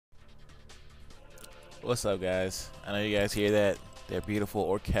What's up, guys? I know you guys hear that beautiful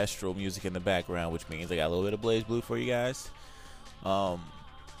orchestral music in the background, which means I got a little bit of BlazBlue for you guys. I'm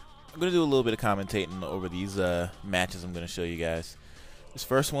gonna do a little bit of commentating over these matches I'm gonna show you guys. This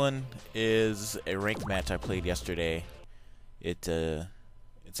first one is a ranked match I played yesterday. It's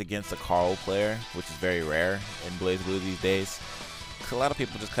against a Carl player, which is very rare in BlazBlue these days. A lot of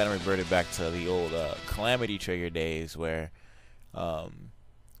people just kind of reverted back to the old Calamity Trigger days where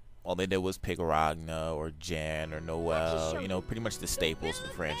all they did was pick Ragna or Jen or Noelle, you know, pretty much the staples of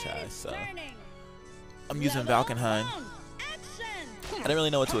the franchise. So I'm using Valkenheim. I didn't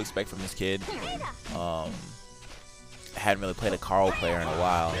really know what to expect from this kid. I hadn't really played a Carl player in a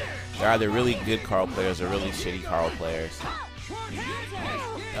while. They're either really good Carl players or really shitty Carl players.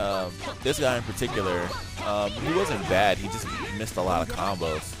 This guy in particular, he wasn't bad. He just missed a lot of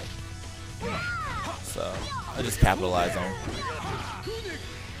combos. So I just capitalized on him.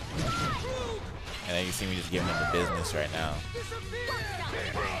 And then you see me just giving him the business right now.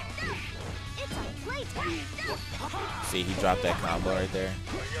 See, he dropped that combo right there.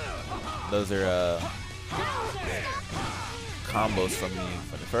 Those are combos from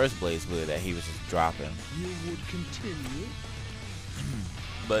the first BlazBlue that he was just dropping.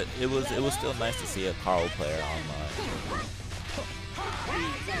 But it was still nice to see a Carl player online.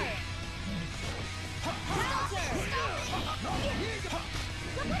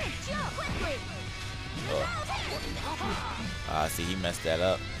 See, he messed that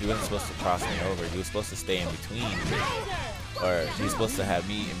up. He wasn't supposed to cross me over. He was supposed to stay in between, or he was supposed to have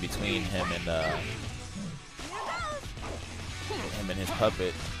me in between him and his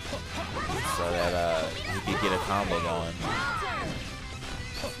puppet, so that he could get a combo going.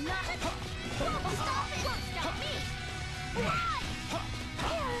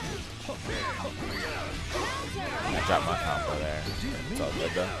 I dropped my combo there. It's all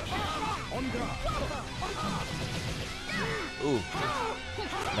good though. Ooh,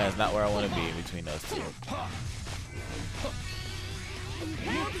 that's not where I want to be in between those two.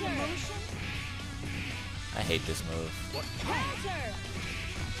 I hate this move.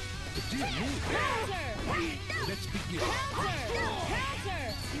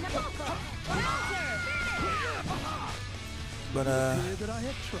 But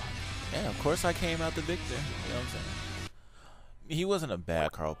yeah, of course I came out the victor. You know what I'm saying? He wasn't a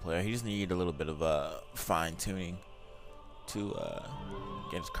bad Carl player. He just needed a little bit of fine tuning to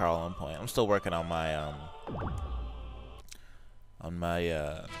get his Carl on point. I'm still working on my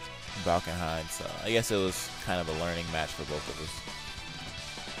Valkenheim, so I guess it was kind of a learning match for both of us.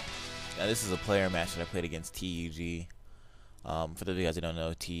 Now this is a player match that I played against TUG. For those of you guys who don't know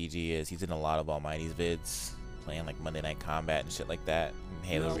who TUG is, he's in a lot of Almighty's vids, playing like Monday Night Combat and shit like that, and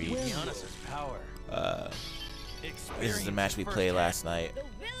Halo Reach. This is the match we played last night.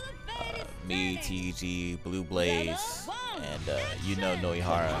 Me, TUG, Blue Blaze, and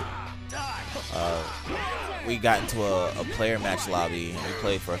Noihara. We got into a player match lobby and we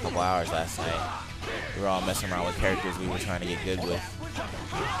played for a couple hours last night. We were all messing around with characters we were trying to get good with.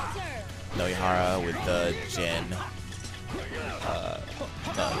 Noihara with Jin.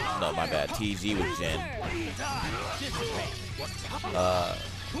 No, my bad. TG with Jin.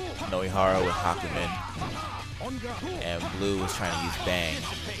 Noihara with Hakumen. And Blue was trying to use Bang.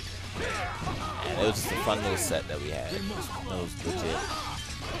 And it was just a fun little set that we had. It was legit.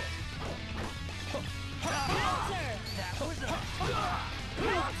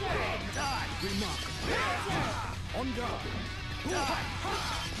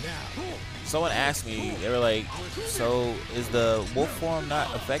 Someone asked me, they were like, so is the wolf form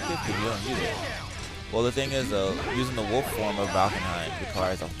not effective because you don't use it? Well, the thing is, though, using the wolf form of Valkenheim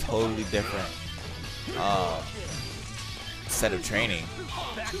requires a totally different set of training.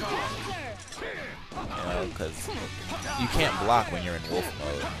 You know, because you can't block when you're in wolf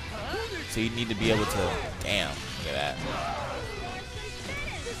mode. So you need to be able to, damn, look at that.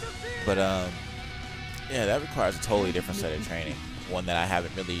 But yeah, that requires a totally different set of training. One that I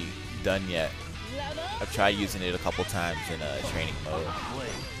haven't really done yet. I've tried using it a couple times in training mode.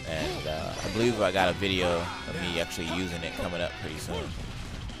 And I believe I got a video of me actually using it coming up pretty soon.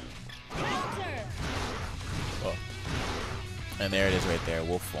 Oh. And there it is right there,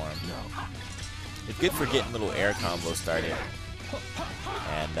 wolf form. It's good for getting little air combos started.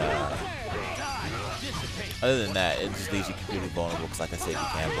 And other than that, it just leaves you completely vulnerable because, like I said, you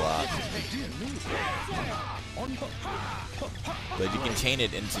can't block. But you can chain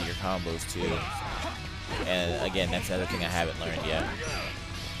it into your combos too. And again, that's another thing I haven't learned yet.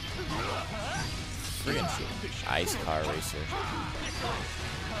 Friggin' ice car racer.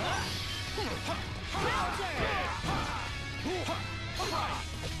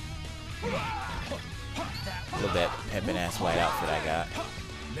 Love that pimpin' ass white outfit I got.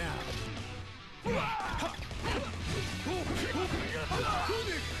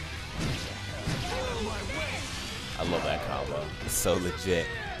 I love that combo. It's so legit.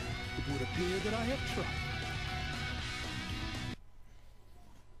 It would appear that I have tried.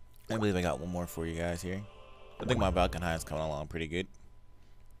 I believe I got one more for you guys here. I think my Valkenheim is coming along pretty good.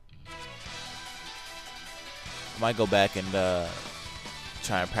 I might go back and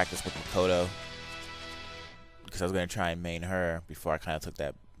try and practice with Makoto, because I was going to try and main her before I kind of took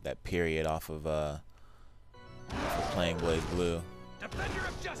that period off of playing BlazBlue. Defender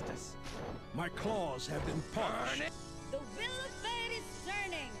of justice. My claws have been polished. The wheel of fate is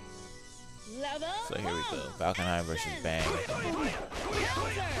turning. Level So here we go. Valkenheim versus Bang.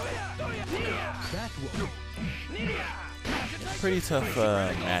 That will. Pretty tough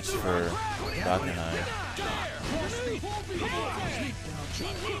match for Valkenheim.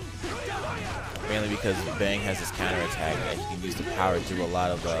 Mainly because Bang has his counter attack that he can use the power to do a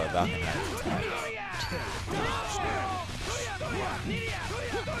lot of Valkenheim's attacks.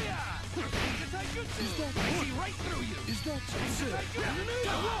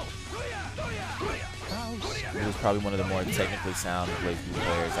 He was probably one of the more technically sound BlazBlue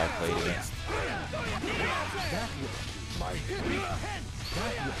players I played against.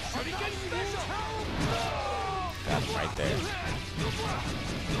 Got him right there.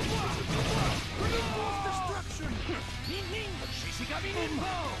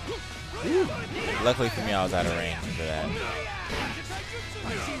 Ooh. Luckily for me, I was out of range for that.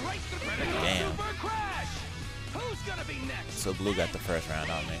 Damn. So Blue got the first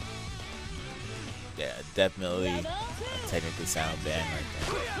round on me. Yeah, definitely a technically sound Bang right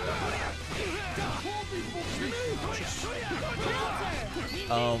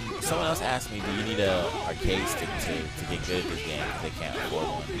there. Someone else asked me, do you need a arcade stick to get good at this game? Because they can't afford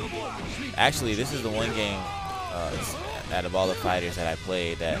one. Actually, this is the one game out of all the fighters that I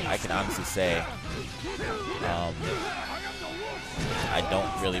played that I can honestly say I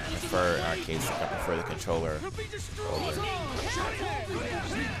don't really prefer an arcade stick. I prefer the controller over.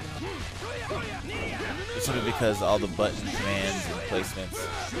 It's simply because all the button commands and placements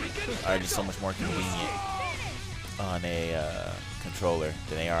are just so much more convenient on a controller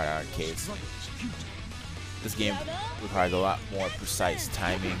than they are on arcades. This game requires a lot more precise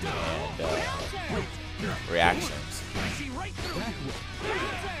timing and reactions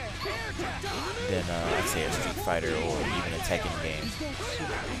than I'd say a Street Fighter or even a Tekken game.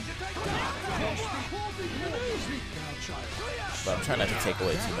 But I'm trying not to take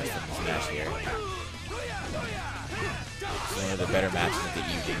away too much from this match here. It's one of the better matches of the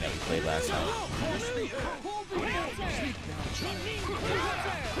evening that we played last night.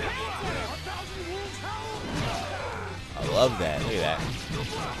 I love that. Look at that.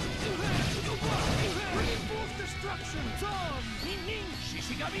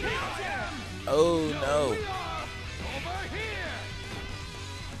 Oh no.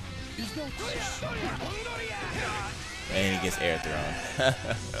 And he gets air thrown.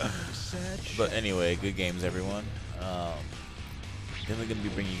 But anyway, good games, everyone. Definitely going to be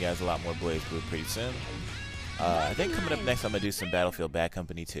bringing you guys a lot more BlazBlue pretty soon. I think coming up next, I'm going to do some Battlefield Bad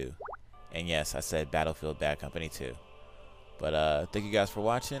Company 2. And yes, I said Battlefield Bad Company 2. But thank you guys for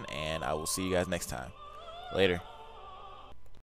watching, and I will see you guys next time. Later.